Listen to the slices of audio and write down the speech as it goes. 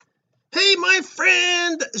my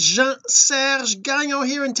friend Jean-Serge Gagnon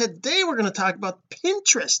here, and today we're going to talk about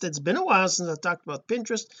Pinterest. It's been a while since I talked about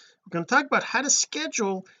Pinterest. We're going to talk about how to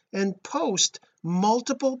schedule and post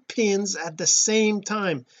multiple pins at the same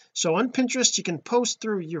time. So on Pinterest you can post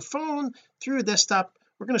through your phone, through your desktop.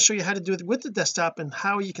 We're going to show you how to do it with the desktop and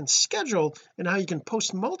how you can schedule and how you can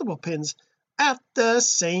post multiple pins at the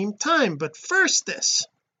same time. But first, this.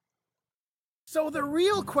 So the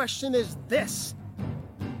real question is this: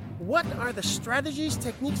 what are the strategies,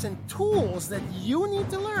 techniques, and tools that you need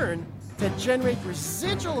to learn to generate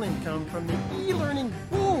residual income from the e-learning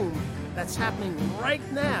boom that's happening right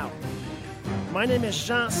now? My name is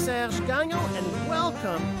Jean-Serge Gagnon, and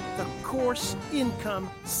welcome to Course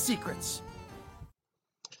Income Secrets.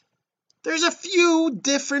 There's a few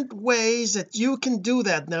different ways that you can do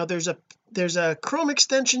that. Now there's a Chrome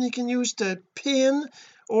extension you can use to pin,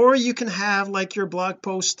 or you can have like your blog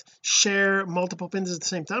post share multiple pins at the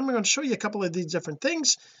same time. I'm going to show you a couple of these different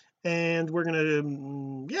things, and we're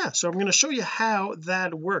going to so I'm going to show you how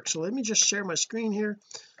that works. So let me just share my screen here.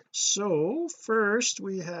 So first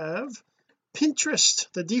we have Pinterest,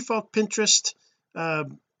 the default Pinterest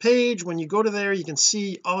page. When you go to there, you can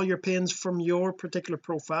see all your pins from your particular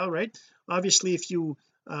profile, right? Obviously if you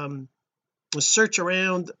search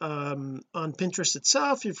around on Pinterest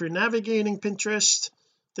itself, if you're navigating Pinterest,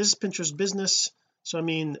 this is Pinterest business. So I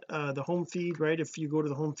mean the home feed, right? If you go to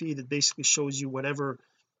the home feed, it basically shows you whatever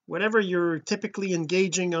you're typically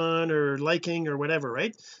engaging on or liking or whatever,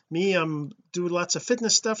 right? Me, I'm do lots of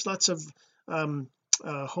fitness stuff, lots of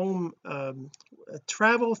home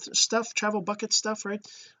travel bucket stuff, right?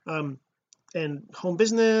 And home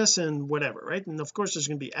business and whatever, right? And of course there's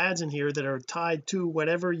going to be ads in here that are tied to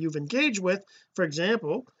whatever you've engaged with. For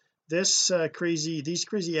example, these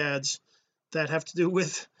crazy ads that have to do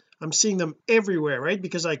with, I'm seeing them everywhere, right?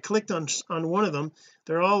 Because I clicked on one of them.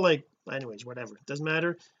 They're all like, anyways, whatever, it doesn't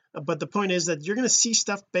matter. But the point is that you're going to see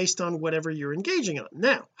stuff based on whatever you're engaging on.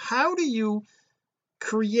 Now, how do you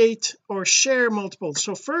create or share multiple?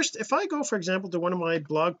 So first, if I go, for example, to one of my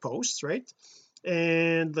blog posts, right,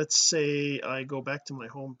 and let's say I go back to my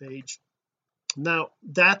home page. Now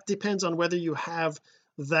that depends on whether you have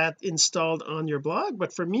that installed on your blog,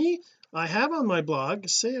 but for me, I have on my blog,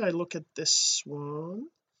 say I look at this one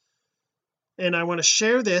and I want to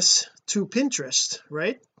share this to Pinterest,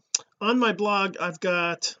 right? On my blog I've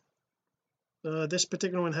got this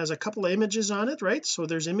particular one has a couple of images on it, right? So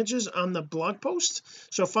there's images on the blog post.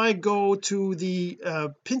 So if I go to the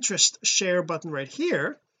Pinterest share button right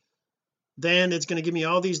here, then it's going to give me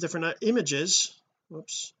all these different images.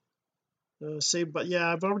 Whoops. Save, but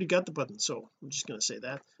yeah, I've already got the button, so I'm just going to say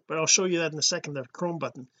that, but I'll show you that in a second, the Chrome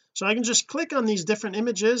button. So I can just click on these different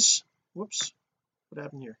images. Whoops, what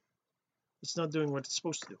happened here? It's not doing what it's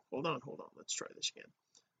supposed to do. Hold on, let's try this again.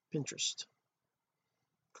 Pinterest,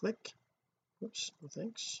 click. Whoops, no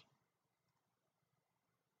thanks.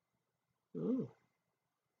 Oh,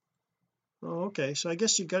 okay, so I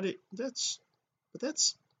guess you got it. That's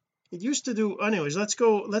it used to do. Anyways, let's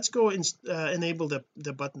go and enable the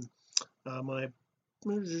button.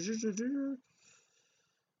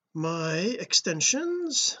 My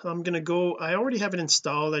extensions, I'm gonna go, I already have it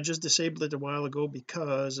installed. I just disabled it a while ago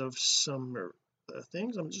because of some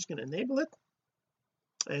things. I'm just going to enable it,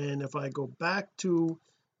 and if I go back to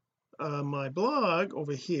my blog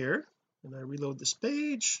over here and I reload this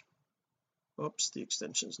page, oops, the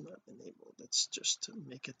extension's not enabled. Let's just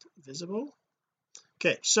make it visible.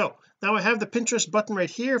 Okay, so now I have the Pinterest button right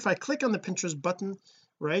here. If I click on the Pinterest button,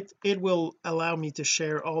 right, it will allow me to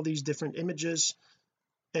share all these different images,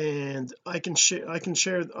 and I can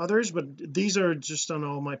share others, but these are just on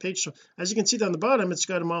all my pages. So as you can see down the bottom, it's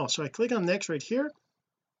got them all. So I click on next right here,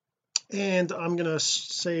 and I'm gonna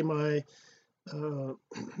say my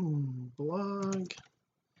blog,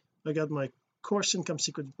 I got my Course Income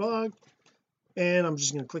Secrets blog, and I'm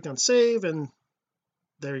just going to click on save, and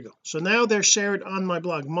there you go. So now they're shared on my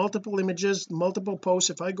blog, multiple images, multiple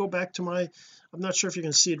posts. If I go back to my, I'm not sure if you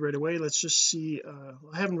can see it right away. Let's just see.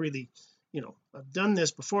 I haven't really, I've done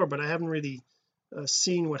this before, but I haven't really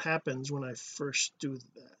seen what happens when I first do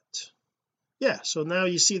that. Yeah, so now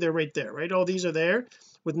you see they're right there, right? All these are there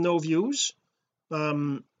with no views,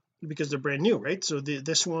 because they're brand new, right? So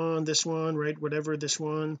this one, right, whatever, this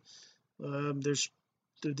one, there's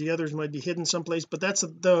the others might be hidden someplace, but that's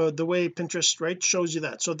the way Pinterest, right, shows you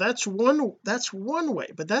that. So that's one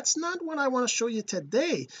way, but that's not what I want to show you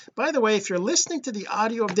today. By the way, if you're listening to the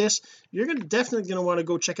audio of this, you're definitely going to want to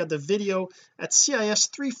go check out the video at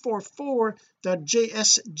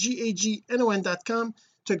cis344.jsgagnon.com.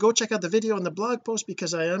 to go check out the video and the blog post,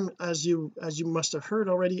 because I am, as you must have heard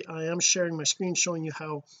already, I am sharing my screen showing you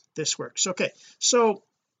how this works. Okay, so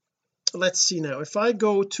let's see now. If I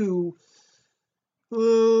go to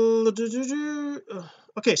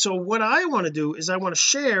okay, so what I want to do is I want to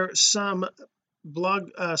share some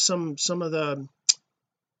blog some of the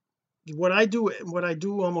what I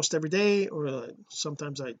do almost every day, or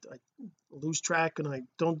sometimes I lose track and I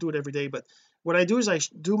don't do it every day, but what I do is I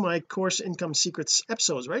do my Course Income Secrets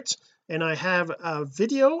episodes, right? And I have a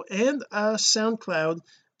video and a SoundCloud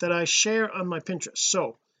that I share on my Pinterest.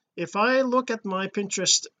 So if I look at my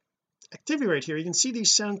Pinterest activity right here, you can see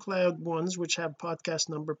these SoundCloud ones which have podcast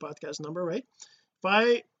number, right?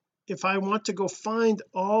 If I want to go find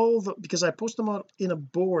all the, because I post them out in a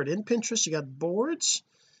board in Pinterest, you got boards,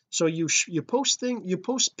 so you post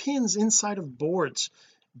pins inside of boards.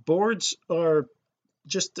 Boards are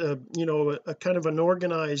just a kind of an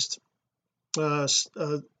organized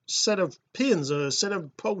set of pins, a set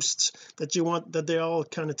of posts that you want, that they all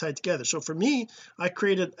kind of tie together. So for me, I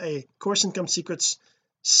created a Course Income Secrets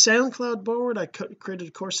SoundCloud board, I created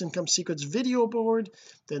a Course Income Secrets video board,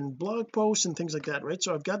 then blog posts and things like that, right?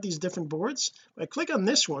 So I've got these different boards. I click on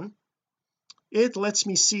this one, it lets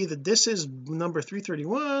me see that this is number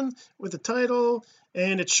 331 with the title,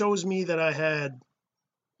 and it shows me that I had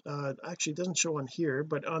actually it doesn't show on here,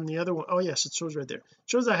 but on the other one, oh yes, it shows right there. It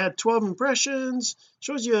shows I had 12 impressions,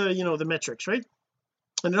 shows you the metrics, right?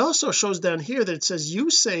 And it also shows down here that it says you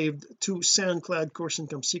saved to SoundCloud Course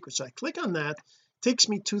Income Secrets. So I click on that, takes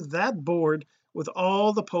me to that board with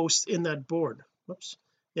all the posts in that board. Whoops,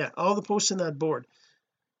 yeah, all the posts in that board.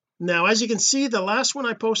 Now as you can see, the last one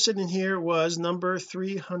I posted in here was number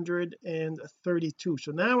 332.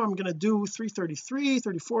 So now I'm going to do 333,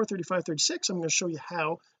 34, 35, 36. I'm going to show you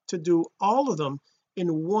how to do all of them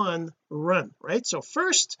in one run, right? So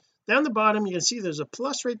first, down the bottom, you can see there's a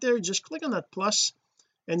plus right there. You just click on that plus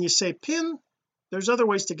and you say pin. There's other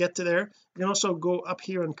ways to get to there. You can also go up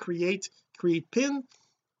here and create pin,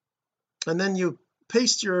 and then you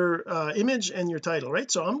paste your image and your title,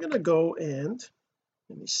 right? So I'm going to go and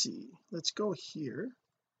let me see, let's go here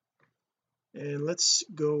and let's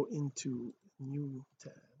go into new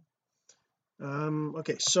tab.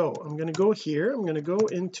 Okay, so I'm going to go here, I'm going to go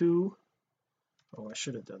into, I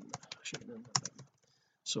should have done that,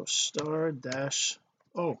 so star dash,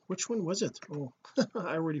 which one was it?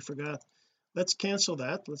 I already forgot. Let's cancel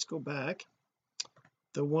that, let's go back.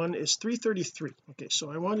 The one is 333. Okay,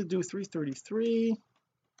 so I want to do 333,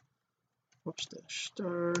 whoops, dash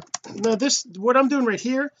star. Now this, what I'm doing right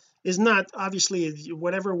here is not obviously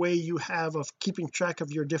whatever way you have of keeping track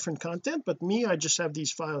of your different content, but me, I just have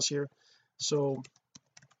these files here, so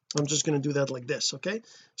I'm just going to do that like this. Okay,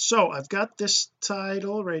 so I've got this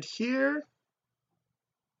title right here,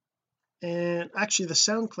 and actually the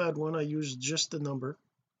SoundCloud one I use just the number,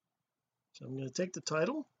 so I'm going to take the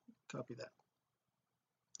title, copy that.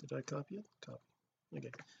 Did I copy it? Copy.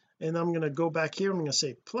 Okay, and I'm going to go back here, I'm going to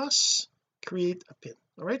say plus create a pin.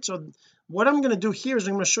 All right, so what I'm going to do here is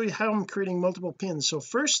I'm going to show you how I'm creating multiple pins. So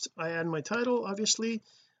first I add my title, obviously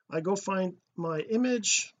I go find my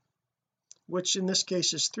image, which in this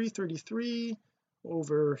case is 333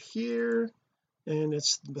 over here, and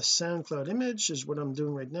it's the SoundCloud image is what I'm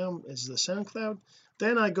doing right now, is the SoundCloud.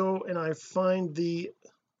 Then I go and I find the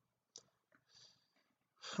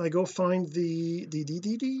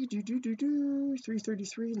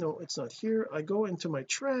 333, no, it's not here. I go into my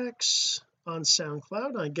tracks on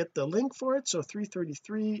SoundCloud, I get the link for it. So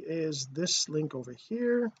 333 is this link over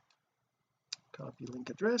here, copy link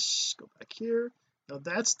address, go back here. Now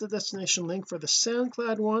that's the destination link for the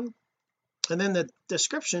SoundCloud one, and then the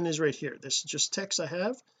description is right here. This is just text I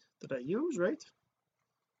have that I use, right?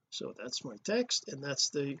 So that's my text and that's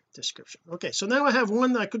the description. Okay, so now I have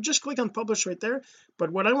one that I could just click on publish right there,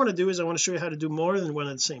 but what I want to do is I want to show you how to do more than one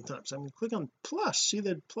at the same time. So I'm going to click on plus, see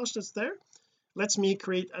the plus that's there, lets me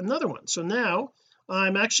create another one. So now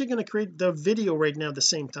I'm actually going to create the video right now at the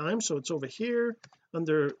same time. So it's over here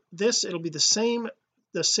under this, it'll be the same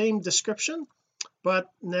description, but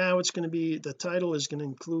now it's going to be, the title is going to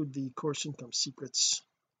include the Course Income Secrets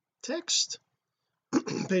text.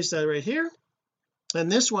 Paste that right here, and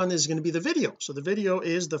this one is going to be the video. So the video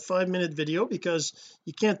is the 5-minute video, because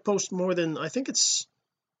you can't post more than, I think is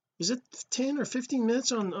it 10 or 15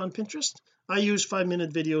 minutes on Pinterest. I use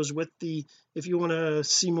 5-minute videos with the, if you want to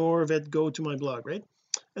see more of it, go to my blog, right?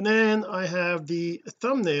 And then I have the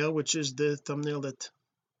thumbnail, which is the thumbnail that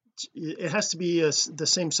it has to be the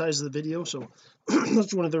same size of the video, so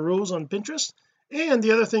that's one of the rules on Pinterest. And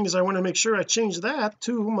the other thing is I want to make sure I change that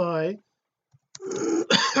to my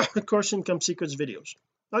Course Income Secrets videos.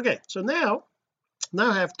 Okay, so now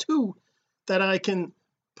now I have two that I can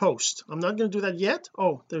post. I'm not going to do that yet.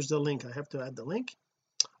 Oh, there's the link. I have to add the link.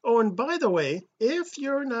 Oh, and by the way, if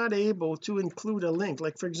you're not able to include a link,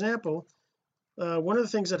 like for example, one of the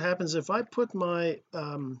things that happens if I put my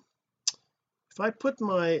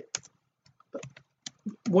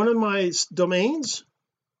one of my domains,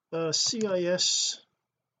 CIS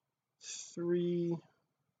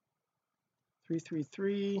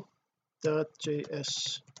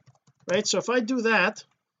 333.js, right? So if I do that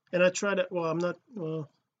and I try to, well, I'm not, well,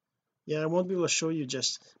 yeah, I won't be able to show you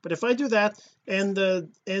just, but if I do that and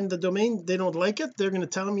the domain, they don't like it, they're going to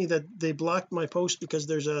tell me that they blocked my post because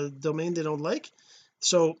there's a domain they don't like.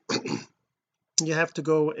 So you have to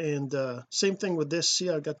go and same thing with this. See,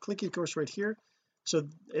 I've got Click eCourse right here. So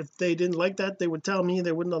if they didn't like that, they would tell me,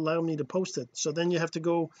 they wouldn't allow me to post it. So then you have to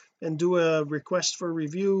go and do a request for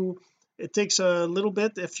review. It takes a little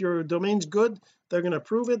bit. If your domain's good, they're going to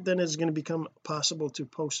approve it, then it's going to become possible to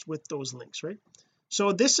post with those links, right?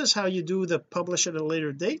 So this is how you do the publish at a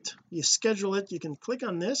later date. You schedule it, you can click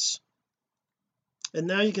on this, and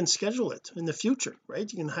now you can schedule it in the future, right?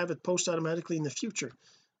 You can have it post automatically in the future,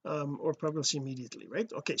 or publish immediately, right?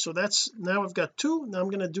 Okay, so that's, now I've got two. Now I'm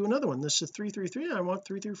going to do another one. This is 333. I want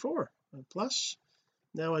 334 plus.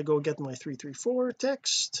 Now I go get my 334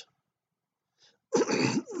 text.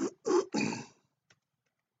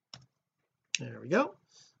 There we go.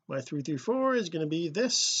 My 334 is going to be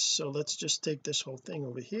this. So let's just take this whole thing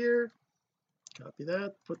over here, copy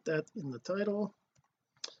that, put that in the title,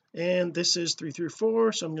 and this is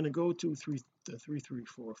 334. So I'm going to go to the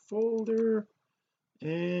 334 folder,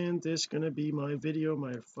 and this is going to be my video,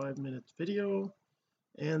 my 5-minute video,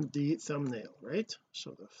 and the thumbnail, right?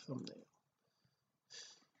 So the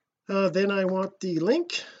thumbnail, then I want the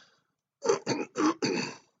link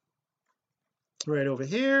right over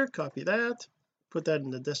here, copy that, put that in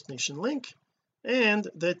the destination link, and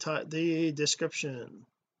the description.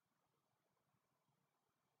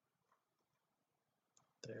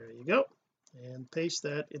 There you go, and paste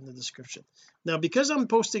that in the description. Now because I'm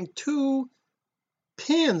posting two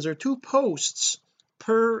pins or two posts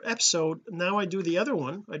per episode, now I do the other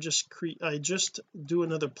one. I just do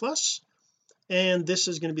another plus, and this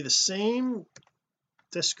is going to be the same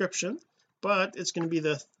description, but it's going to be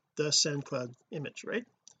the SoundCloud image, right?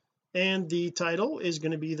 And the title is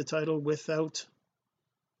going to be the title without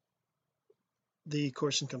the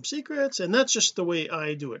course income secrets, and that's just the way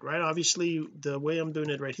I do it, right? Obviously the way I'm doing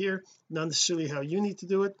it right here, not necessarily how you need to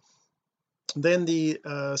do it. Then the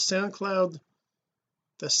SoundCloud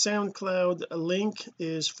link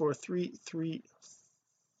is for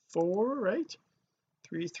 334, right?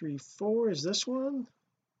 334 is this one.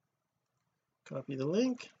 Copy the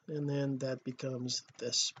link, and then that becomes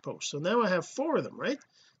this post. So now I have four of them, right?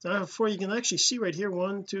 Now I have four. You can actually see right here,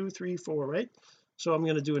 1 2 3 4, right? So I'm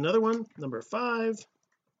going to do another one, number 5,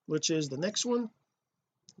 which is the next one.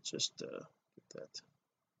 Just put that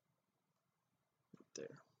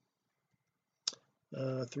there,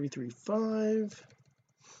 335.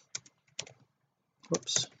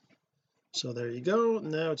 Whoops. So there you go.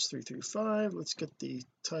 Now it's 335. Let's get the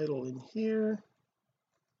title in here,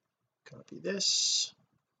 copy this.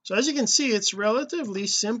 So as you can see, it's relatively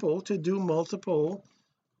simple to do multiple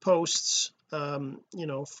posts,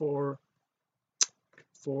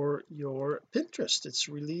 for your Pinterest. It's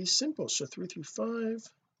really simple. So 335,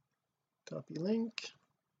 copy link,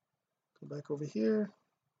 go back over here,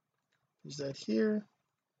 is that here,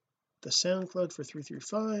 the SoundCloud for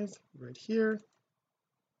 335 right here,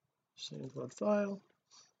 SoundCloud file,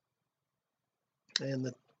 and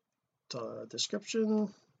the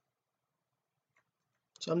description.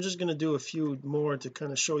 So I'm just going to do a few more to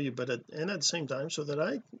kind of show you, but at the same time, so that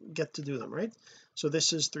I get to do them, right? So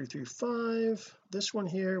this is 335. This one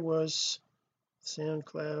here was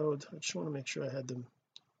SoundCloud. I just want to make sure I had them.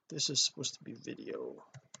 This is supposed to be video.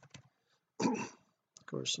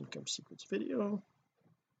 Course income secrets video.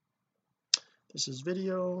 This is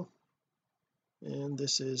video, and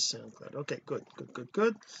this is SoundCloud. Okay, good.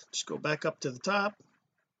 Just go back up to the top.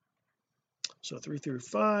 So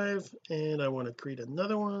 335, and I want to create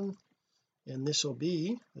another one, and this will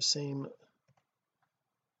be the same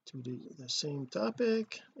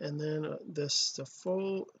topic, and then the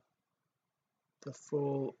full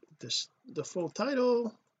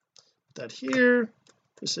title, that here.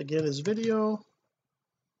 This again is video,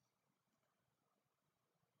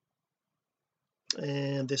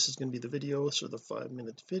 and this is going to be the video, so the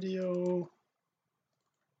 5-minute video,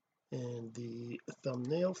 and the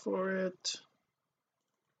thumbnail for it.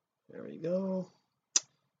 There we go,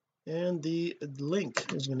 and the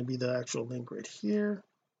link is going to be the actual link right here.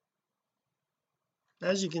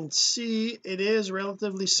 as you can see it is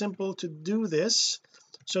relatively simple to do this.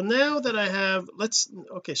 So now that I have,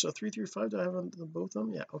 okay, so 335, do I have on both of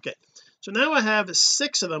them? Yeah, okay, so now I have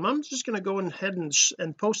 6 of them. I'm just going to go ahead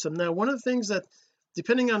and post them. Now one of the things that,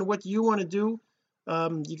 depending on what you want to do,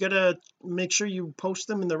 you gotta make sure you post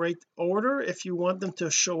them in the right order. If you want them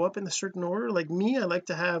to show up in a certain order, like me, I like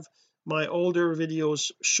to have my older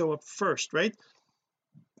videos show up first, right?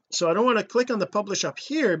 So I don't want to click on the publish up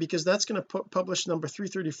here because that's going to publish number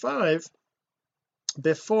 335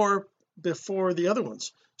 before the other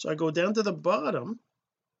ones. So I go down to the bottom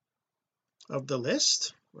of the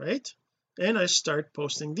list, right, and I start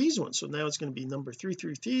posting these ones. So now it's going to be number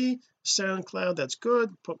 333 SoundCloud. That's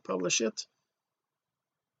good. Publish it.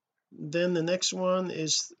 Then the next one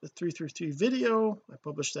is the 333 video. I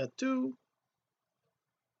publish that too.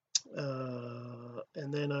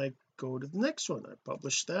 And then I go to the next one. I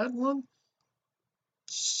publish that one,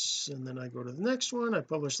 and then I go to the next one. I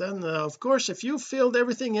publish that. Now of course if you filled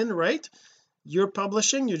everything in right, you're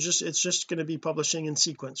publishing, it's just going to be publishing in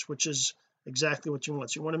sequence, which is exactly what you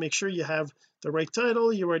want. So you want to make sure you have the right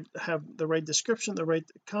title, you have the right description, the right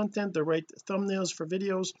content, the right thumbnails for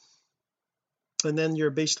videos, and then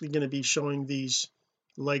you're basically going to be showing these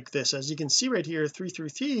like this. As you can see right here,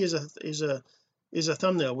 333 is a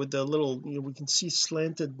thumbnail with the little, we can see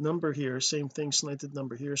slanted number here, same thing, slanted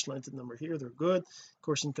number here, slanted number here. They're good.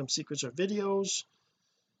 Course income secrets are videos.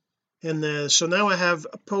 And so now I have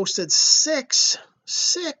posted six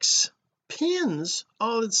pins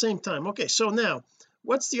all at the same time. Okay, so now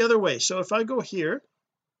what's the other way? So if I go here,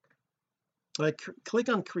 I click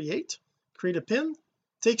on create a pin,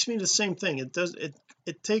 takes me to the same thing.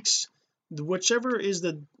 It takes whichever is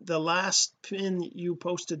the last pin you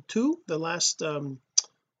posted to, the last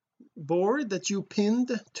board that you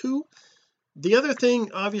pinned to. The other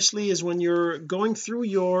thing obviously is when you're going through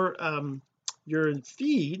your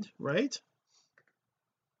feed, right,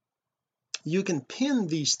 you can pin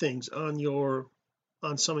these things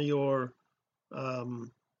on some of your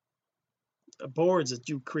boards that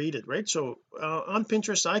you created, right? So on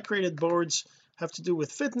Pinterest I created boards have to do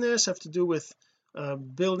with fitness, have to do with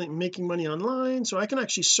making money online. So I can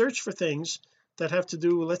actually search for things that have to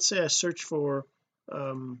do, let's say I search for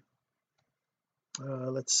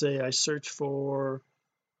let's say I search for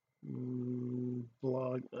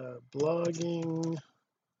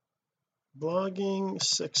blogging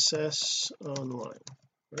success online,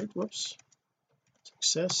 right? Whoops,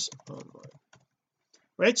 success online,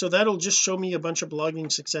 right? So that'll just show me a bunch of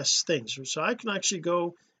blogging success things. So I can actually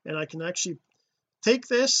go and I can actually take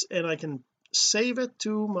this and I can save it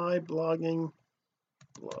to my blogging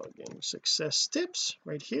success tips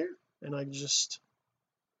right here, and I just,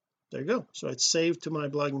 there you go. So it's saved to my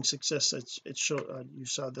blogging success. It showed you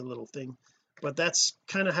saw the little thing, but that's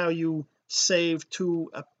kind of how you save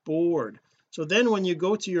to a board. So then when you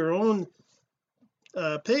go to your own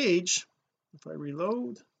page, if I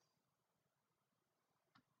reload,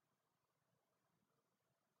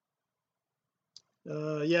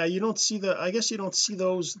 yeah, you don't see I guess you don't see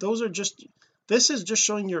those are just, this is just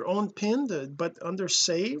showing your own pinned, but under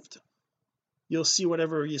saved you'll see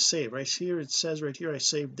whatever you save. Right here it says right here I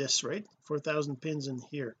saved this, right, 4,000 pins in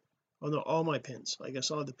here. Oh no, all my pins, I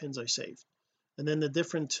guess all the pins I saved, and then the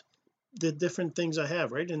different things I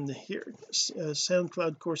have right in here,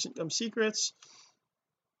 SoundCloud course income secrets,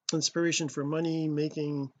 inspiration for money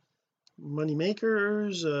makers,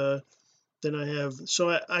 then I have, so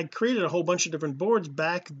I created a whole bunch of different boards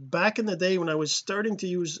back in the day when I was starting to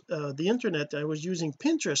use the internet. I was using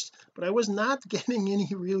Pinterest, but I was not getting any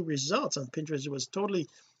real results on Pinterest. It was totally,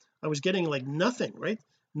 I was getting like nothing, right,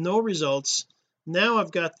 no results. Now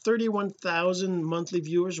I've got 31,000 monthly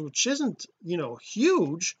viewers, which isn't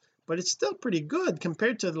huge, but it's still pretty good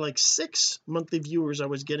compared to like 6 monthly viewers I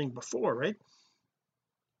was getting before, right?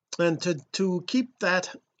 And to keep that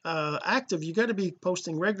active, you got to be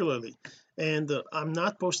posting regularly, and I'm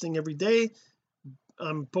not posting every day.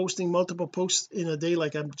 I'm posting multiple posts in a day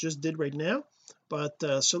like I just did right now. But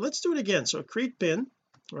so let's do it again. So create pin,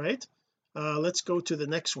 right, let's go to the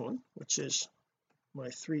next one, which is my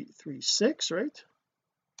 336, right?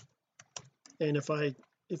 And if I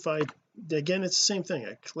again, it's the same thing.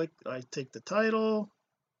 I take the title,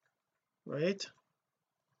 right,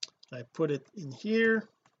 I put it in here,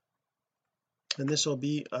 and this will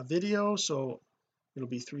be a video, so it'll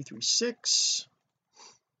be 336,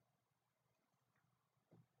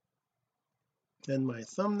 then my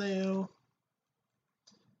thumbnail,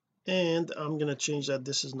 and I'm going to change that,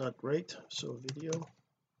 this is not right, so video,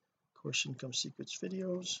 course income secrets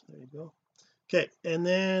videos, there you go. Okay, and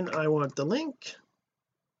then I want the link,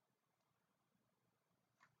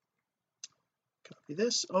 copy copy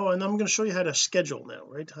this. Oh, and I'm going to show you how to schedule now,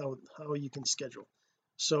 right? How you can schedule.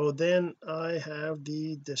 So then I have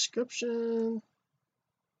the description.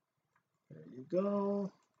 There you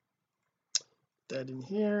go, that in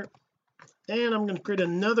here, and I'm going to create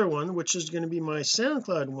another one which is going to be my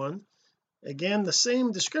SoundCloud one. Again, the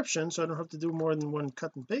same description, so I don't have to do more than one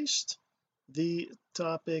cut and paste. The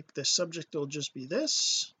topic, the subject will just be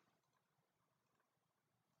this,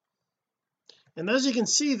 and as you can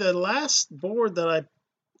see, the last board that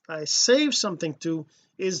I saved something to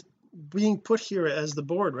is being put here as the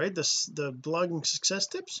board, right? The blogging success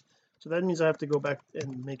tips. So that means I have to go back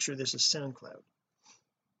and make sure this is SoundCloud.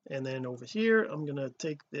 And then over here I'm going to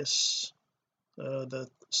take this the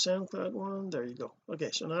SoundCloud one. There you go. Okay,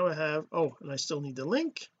 so now I have, oh, and I still need the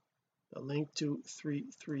link to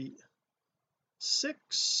 336.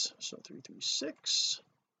 So 336,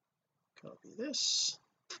 copy this,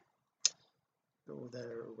 go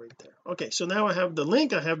there, right there. Okay, so now I have the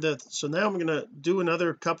link, I have the, so now I'm going to do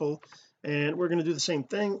another couple, and we're going to do the same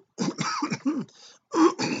thing.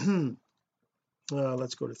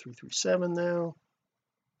 Let's go to 337 now.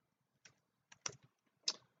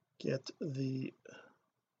 Get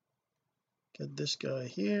this guy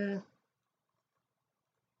here,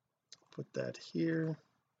 put that here.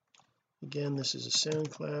 Again, this is a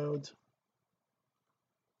SoundCloud,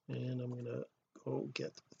 and I'm gonna go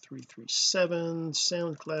get 337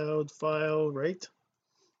 SoundCloud file, right?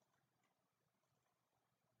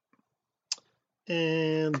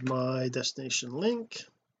 And my destination link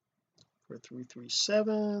for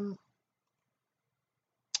 337,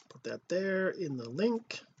 put that there in the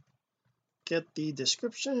link. Get the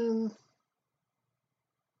description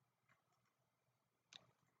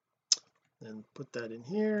and put that in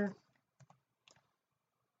here,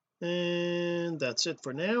 and that's it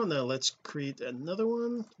for now. Now let's create another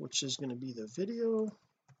one, which is going to be the video.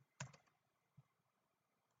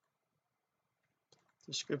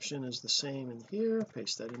 Description is the same in here,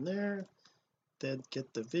 paste that in there. Then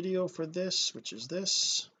get the video for this, which is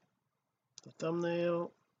this, the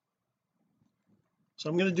thumbnail. So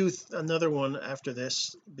I'm going to do another one after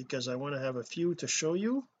this because I want to have a few to show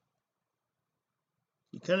you.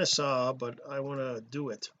 You kind of saw, but I want to do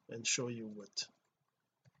it and show you what.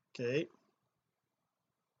 Okay,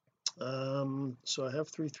 so I have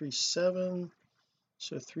 337.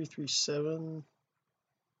 So 337,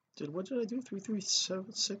 what did I do?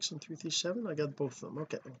 336 and 337. I got both of them.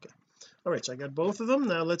 Okay, all right, so I got both of them.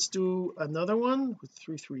 Now let's do another one with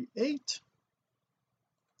 338.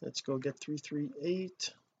 Let's go get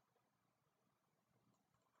 338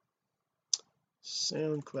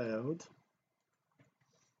 SoundCloud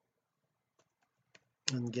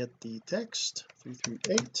and get the text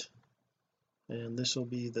 338, and this will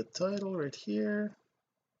be the title right here.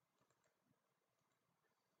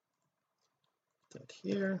 That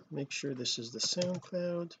here, make sure this is the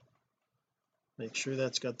SoundCloud, make sure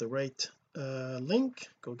that's got the right link.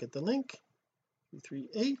 Go get the link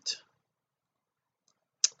 338,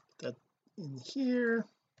 that in here.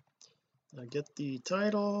 Now get the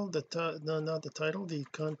title, no, not the title, the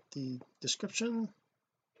description,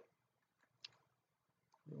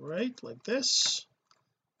 right, like this.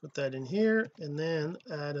 Put that in here, and then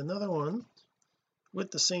add another one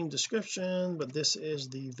with the same description, but this is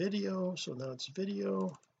the video. So now it's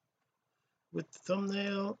video with the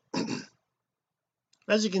thumbnail.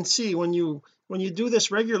 As you can see, when you do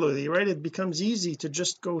this regularly, right, it becomes easy to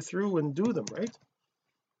just go through and do them, right?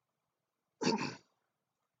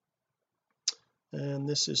 And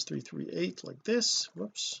this is 338 like this,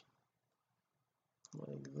 whoops,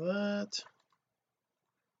 like that.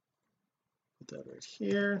 Put that right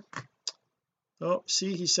here. Oh,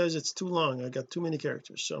 see, he says it's too long, I got too many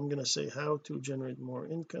characters. So I'm going to say how to generate more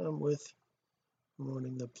income with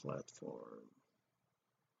promoting the platform.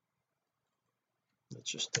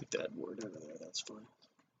 Let's just take that word out of there, that's fine.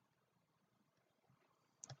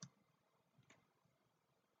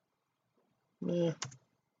 Yeah,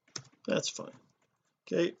 that's fine.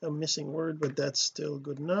 Okay, a missing word, but that's still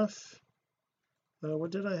good enough.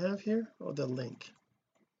 What did I have here? Oh, the link.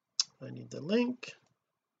 I need the link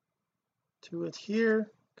to it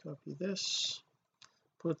here. Copy this,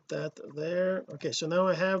 put that there. Okay, so now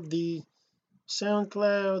I have the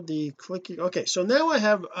SoundCloud, the clicking. Okay, so now I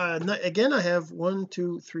have again I have 1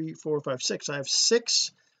 2 3 4 5 6. I have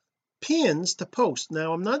 6 pins to post.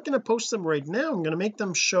 Now I'm not going to post them right now, I'm going to make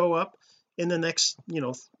them show up in the next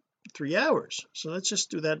 3 hours. So let's just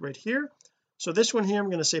do that right here. So this one here, I'm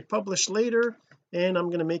going to say publish later, and I'm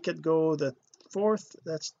going to make it go the 4th.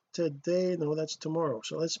 That's today, no, that's tomorrow.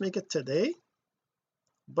 So let's make it today,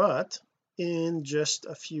 but in just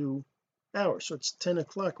a few hour. So it's 10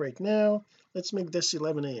 o'clock right now. Let's make this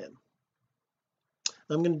 11 a.m.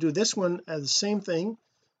 I'm going to do this one as the same thing,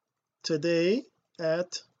 today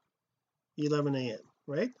at 11 a.m.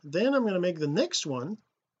 right? Then I'm going to make the next one,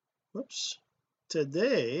 whoops,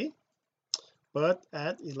 today but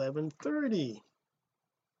at 11:30.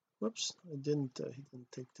 Whoops, he didn't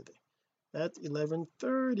take today, at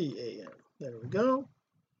 11:30 a.m. There we go.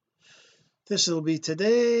 This will be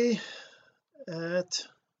today at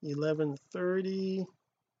 11:30,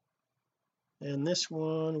 and this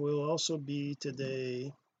one will also be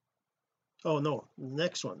today, oh no,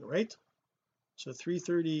 next one, right? So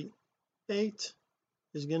 3:38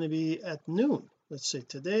 is going to be at noon. Let's say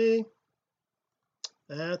today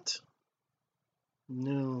at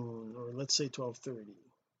noon, or let's say 12:30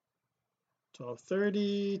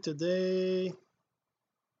 today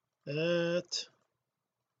at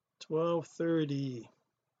 12:30,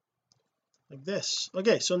 like this.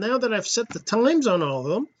 Okay, so now that I've set the times on all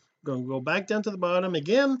of them, I'm going to go back down to the bottom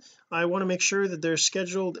again. I want to make sure that they're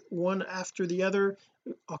scheduled one after the other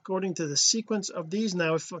according to the sequence of these.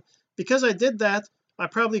 Now because I did that, I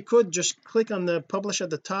probably could just click on the publish at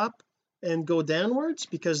the top and go downwards,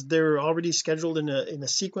 because they're already scheduled in a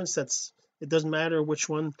sequence that's, it doesn't matter which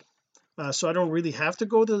one, so I don't really have to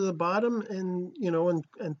go to the bottom and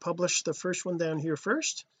and publish the first one down here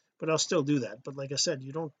first, but I'll still do that. But like I said,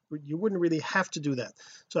 you wouldn't really have to do that.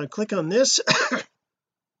 So I click on this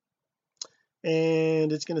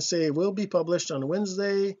and it's going to say will be published on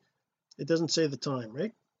Wednesday. It doesn't say the time,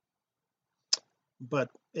 right?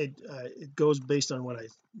 But it goes based on what I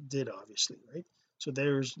did, obviously, right? So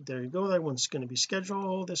there you go. That one's going to be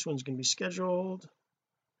scheduled, this one's going to be scheduled,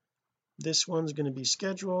 this one's going to be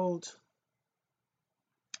scheduled,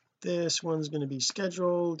 this one's going to be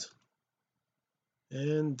scheduled,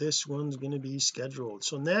 and this one's going to be scheduled.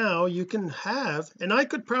 So now you can have, and I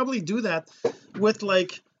could probably do that with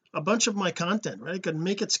like a bunch of my content, right? I could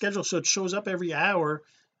make it scheduled so it shows up every hour.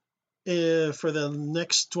 For the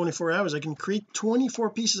next 24 hours I can create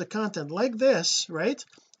 24 pieces of content like this, right,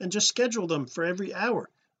 and just schedule them for every hour.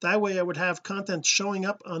 That way I would have content showing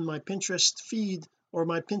up on my Pinterest feed or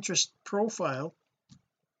my Pinterest profile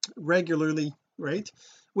regularly, right,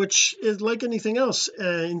 which is like anything else,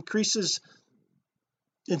 increases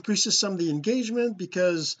some of the engagement,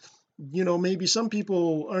 because maybe some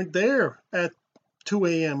people aren't there at 2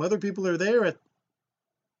 a.m. other people are there at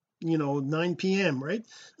 9 p.m. right?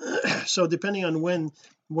 So depending on when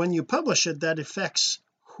you publish it, that affects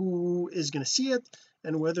who is going to see it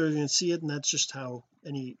and whether they're going to see it, and that's just how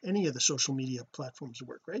any of the social media platforms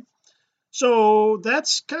work, right? So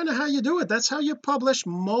that's kind of how you do it. That's how you publish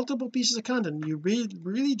multiple pieces of content. You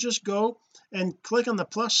really just go and click on the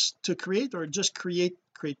plus to create, or just create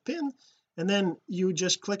pin, and then you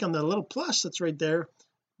just click on the little plus that's right there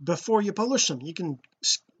before you publish them. You can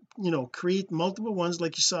create multiple ones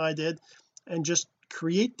like you saw I did, and just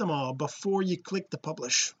create them all before you click the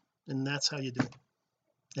publish, and that's how you do it.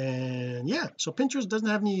 And yeah, so Pinterest doesn't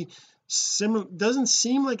have any doesn't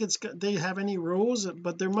seem like they have any rules,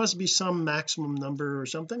 but there must be some maximum number or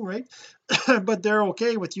something, right? But they're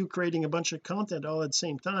okay with you creating a bunch of content all at the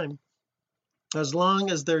same time, as long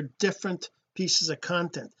as they're different pieces of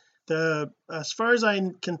content. As far as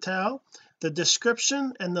I can tell, the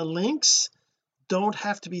description and the links don't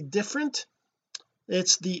have to be different.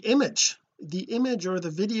 It's the image or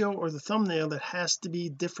the video or the thumbnail that has to be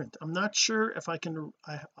different. I'm not sure if I'll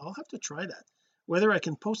have to try that, whether I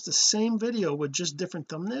can post the same video with just different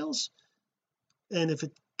thumbnails, and if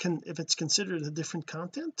it's considered a different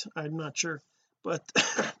content. I'm not sure, but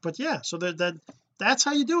but yeah, so that's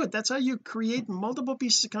how you do it. That's how you create multiple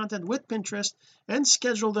pieces of content with Pinterest and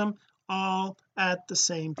schedule them all at the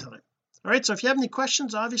same time. All right, so if you have any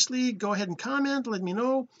questions, obviously go ahead and comment, let me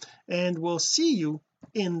know, and we'll see you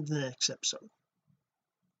in the next episode.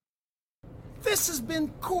 This has been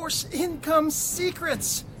Course Income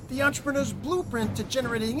Secrets, the entrepreneur's blueprint to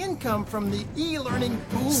generating income from the e-learning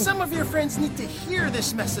boom. Some of your friends need to hear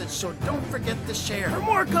this message, so don't forget to share. For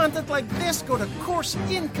more content like this, go to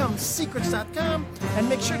CourseIncomeSecrets.com and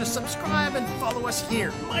make sure to subscribe and follow us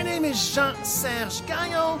here. My name is Jean-Serge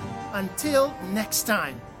Gagnon. Until next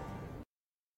time.